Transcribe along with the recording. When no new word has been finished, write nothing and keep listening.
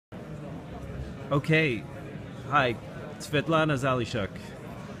Okay, hi, Svitlana Zalischuk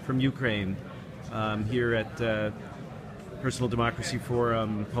from Ukraine, here at Personal Democracy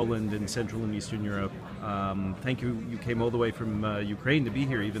Forum, Poland and Central and Eastern Europe. Thank you. You came all the way from Ukraine to be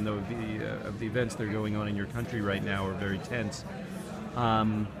here, even though the events that are going on in your country right now are very tense.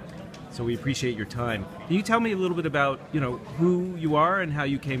 So we appreciate your time. Can you tell me a little bit about, who you are and how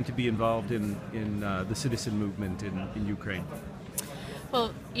you came to be involved in the citizen movement in Ukraine?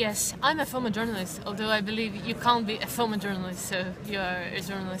 Well, yes, I'm a former journalist, although I believe you can't be a former journalist, so you are a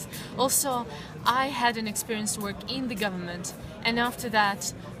journalist. Also, I had an experience to work in the government, and after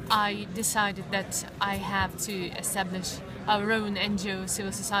that I decided that I have to establish our own NGO,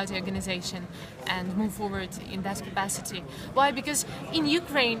 civil society organization, and move forward in that capacity. Why? Because in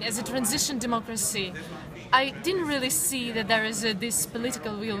Ukraine, as a transition democracy, I didn't really see that there is this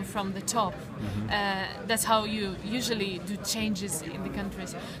political will from the top. That's how you usually do changes in the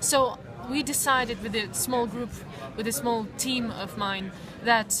countries. So we decided with a small group, with a small team of mine,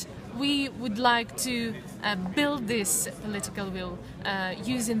 that we would like to build this political will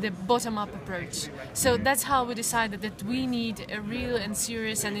using the bottom-up approach. So that's how we decided that we need a real and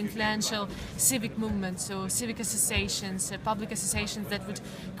serious and influential civic movement, so civic associations, public associations that would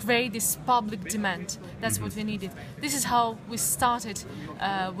create this public demand. That's what we needed. This is how we started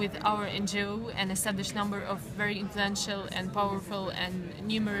with our NGO and established a number of very influential and powerful and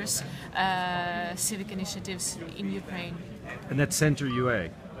numerous civic initiatives in Ukraine. And that's Center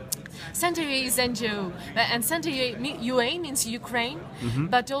UA. Center UA is NGO, and Center UA means Ukraine,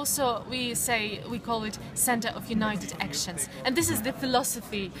 but also we call it Center of United Actions, and this is the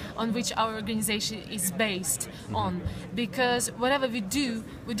philosophy on which our organization is based on, because whatever we do,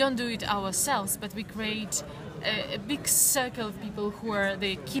 we don't do it ourselves, but we create a big circle of people who are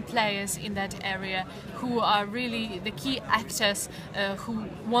the key players in that area, who are really the key actors who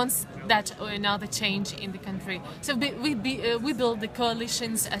wants that or another change in the country. So we build the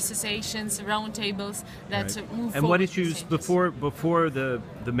coalitions, associations, roundtables that move forward. And what issues before the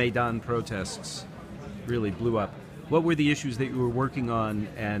Maidan protests really blew up? What were the issues that you were working on,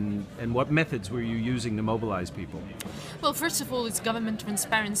 and what methods were you using to mobilize people? Well, first of all, it's government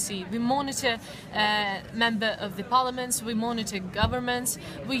transparency. We monitor members of the parliaments, we monitor governments,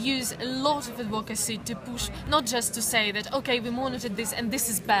 we use a lot of advocacy to push, not just to say that, okay, we monitored this and this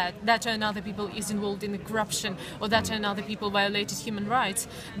is bad, that or another people is involved in the corruption, or that or another people violated human rights,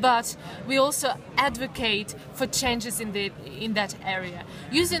 but we also advocate for changes in that area.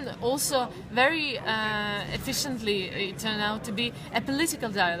 Using also very efficiently, it turned out to be a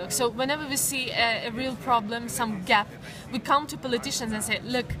political dialogue. So whenever we see a real problem, some gap, we come to politicians and say,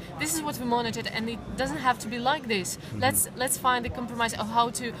 look, this is what we monitored and it doesn't have to be like this. Let's find a compromise of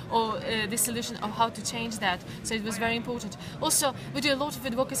how to, or the solution of how to change that. So it was very important. Also, we do a lot of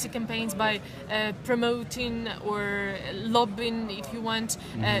advocacy campaigns by promoting or lobbying, if you want,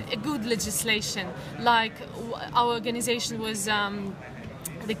 a good legislation. Like our organization was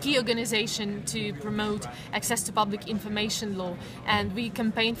the key organization to promote access to public information law, and we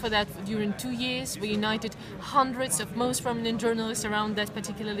campaigned for that during 2 years. We united hundreds of most prominent journalists around that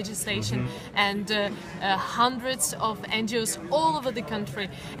particular legislation, and hundreds of NGOs all over the country,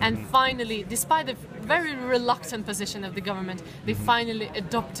 and finally, despite the very reluctant position of the government, they finally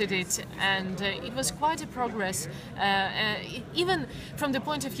adopted it, and it was quite a progress, even from the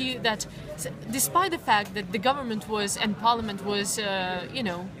point of view that despite the fact that the government was and parliament was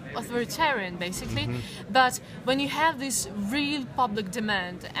authoritarian basically, but when you have this real public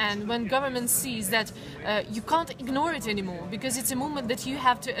demand, and when government sees that you can't ignore it anymore because it's a movement that you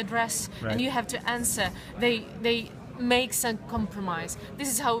have to address and you have to answer, they make some compromise. This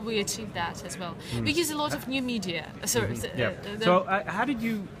is how we achieve that as well. We use a lot of new media. Sorry. So how did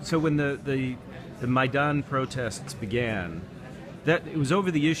you? So when the Maidan protests began, that it was over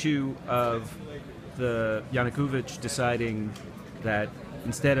the issue of the Yanukovych deciding that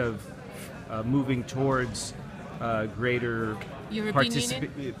instead of moving towards greater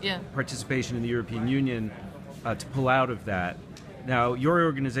participation in the European Union, to pull out of that. Now, your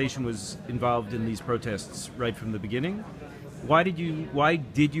organization was involved in these protests right from the beginning. Why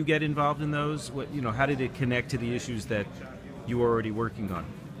did you get involved in those? How did it connect to the issues that you were already working on?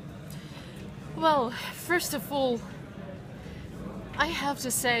 Well, first of all, I have to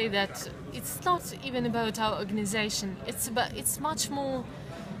say that it's not even about our organization. It's much more.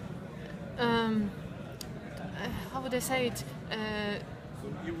 How would I say it?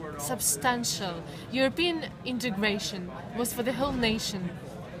 Substantial. European integration was for the whole nation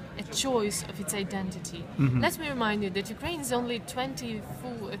a choice of its identity. Let me remind you that Ukraine is only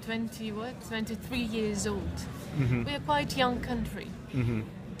 23 years old. We are quite a young country.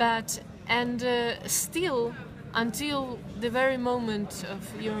 But And still, until the very moment of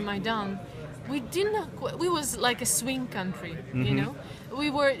Euromaidan, we was like a swing country, you know. We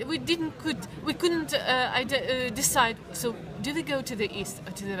couldn't decide. So do we go to the east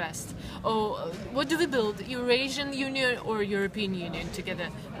or to the west, or what do we build? Eurasian Union or European Union together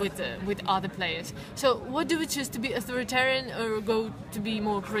with other players? So what do we choose, to be authoritarian or go to be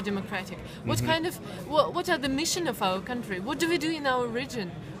more pro-democratic? What are the mission of our country? What do we do in our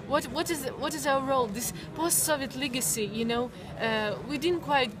region? What is our role? This post-Soviet legacy, you know, we didn't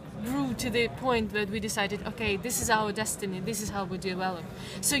quite grew to the point that we decided, okay, this is our destiny, this is how we develop.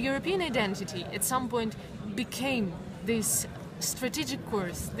 So European identity at some point became this strategic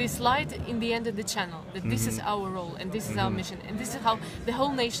course, this light in the end of the channel, that this is our role and this is our mission, and this is how the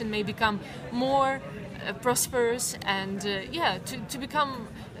whole nation may become more prosperous and to become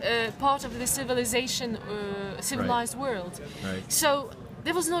part of the civilized world. Right. So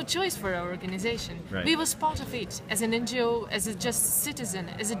there was no choice for our organization. Right. We was part of it as an NGO, as a just citizen,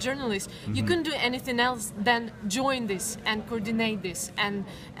 as a journalist. You couldn't do anything else than join this and coordinate this and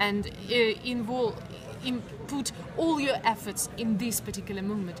put all your efforts in this particular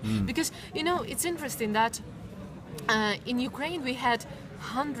movement. Because, you know, it's interesting that in Ukraine we had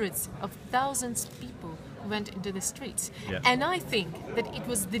hundreds of thousands of people who went into the streets. Yeah. And I think that it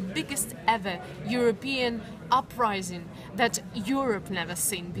was the biggest ever European uprising that Europe never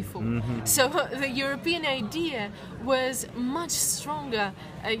seen before. So the European idea was much stronger,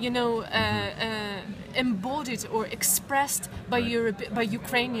 embodied or expressed by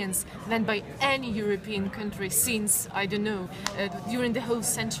Ukrainians than by any European country since, I don't know, during the whole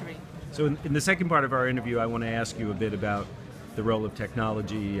century. So in the second part of our interview, I want to ask you a bit about the role of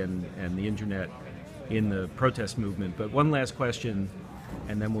technology and the internet in the protest movement. But one last question,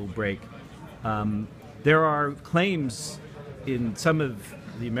 and then we'll break. There are claims in some of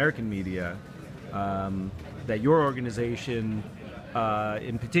the American media that your organization,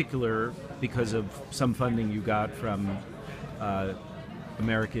 in particular, because of some funding you got from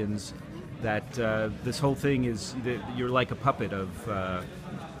Americans, that this whole thing is, that you're like a puppet of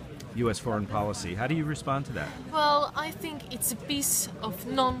U.S. foreign policy. How do you respond to that? Well, I think it's a piece of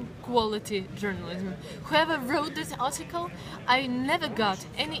non-quality journalism. Whoever wrote this article, I never got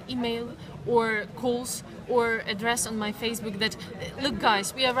any email or calls or address on my Facebook that, look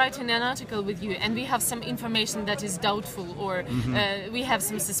guys, we are writing an article with you and we have some information that is doubtful, or we have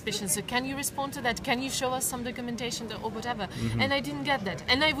some suspicions, so can you respond to that? Can you show us some documentation or whatever? And I didn't get that,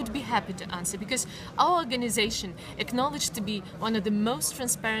 and I would be happy to answer, because our organization acknowledged to be one of the most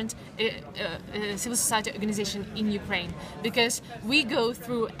transparent civil society organization in Ukraine, because we go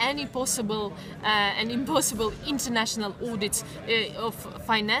through any possible and impossible international audits of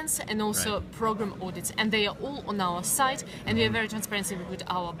finance and also program audits, and they are all on our site, and we are very transparent with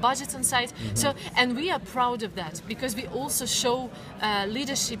our budgets on site. So, and we are proud of that, because we also show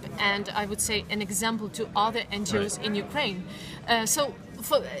leadership and, I would say, an example to other NGOs in Ukraine.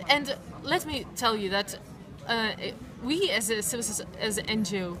 And let me tell you that we as an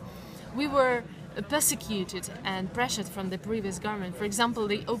NGO, we were persecuted and pressured from the previous government. For example,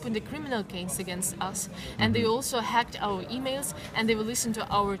 they opened a criminal case against us, and they also hacked our emails, and they will listen to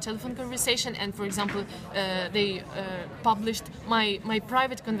our telephone conversation, and for example they published my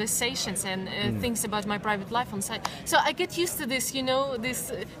private conversations and things about my private life on site. So I get used to this, you know,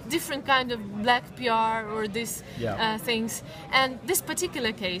 this different kind of black PR or these things, and this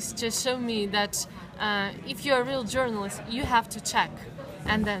particular case just showed me that if you're a real journalist, you have to check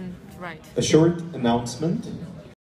and then write. A short announcement.